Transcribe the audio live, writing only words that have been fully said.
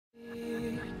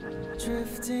Hello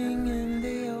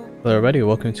everybody,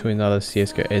 welcome to another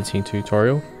CSGO editing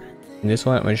tutorial. In this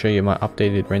one I'm going to show you my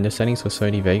updated render settings for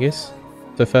Sony Vegas.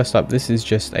 So first up, this is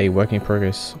just a work in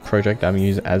progress project I'm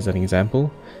using as an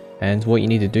example. And what you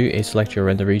need to do is select your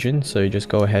render region, so just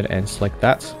go ahead and select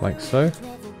that like so.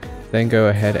 Then go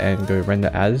ahead and go render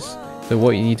as. So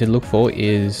what you need to look for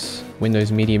is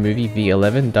Windows Media Movie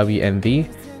V11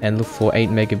 WMV and look for 8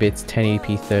 megabits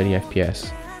 1080p 30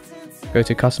 fps. Go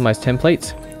to customize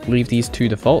templates, leave these to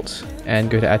default and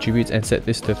go to attributes and set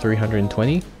this to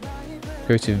 320.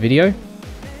 Go to video,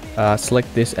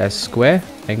 select this as square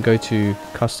and go to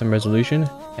custom resolution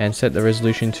and set the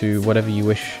resolution to whatever you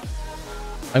wish.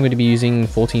 I'm going to be using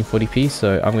 1440p,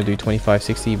 so I'm going to do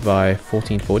 2560 by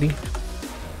 1440.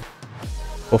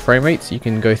 For frame rates, you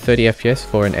can go 30 fps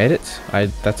for an edit.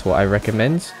 That's what I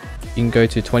recommend. You can go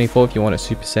to 24 if you want it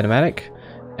super cinematic,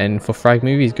 and for frag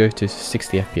movies go to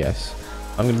 60 fps.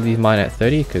 I'm going to leave mine at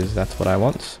 30 because that's what I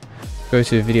want. Go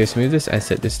to video smoothness and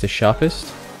set this to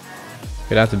sharpest.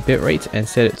 Go down to bitrate and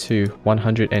set it to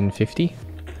 150.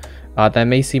 That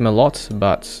may seem a lot,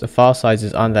 but the file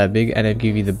sizes aren't that big and it'll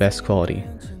give you the best quality.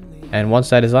 And once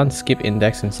that is done, skip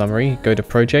index and summary, go to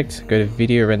project, go to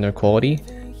video render quality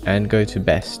and go to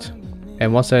best.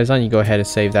 And once that is done, you go ahead and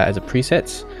save that as a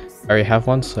preset. I already have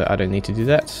one, so I don't need to do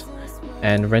that,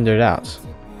 and render it out.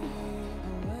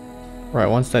 Right,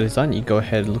 once that is done, you go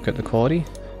ahead and look at the quality,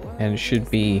 and it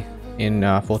should be in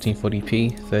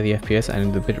 1440p 30 fps,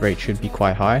 and the bitrate should be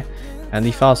quite high, and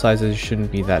the file sizes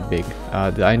shouldn't be that big. I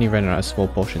only render out a small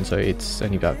portion, so it's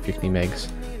only about 50 megs.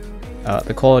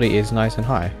 The quality is nice and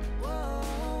high.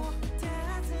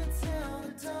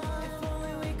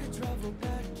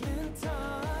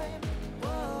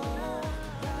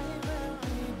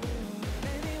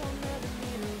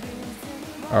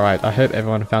 Alright, I hope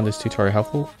everyone found this tutorial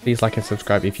helpful. Please like and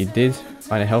subscribe if you did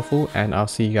find it helpful, and I'll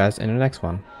see you guys in the next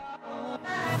one.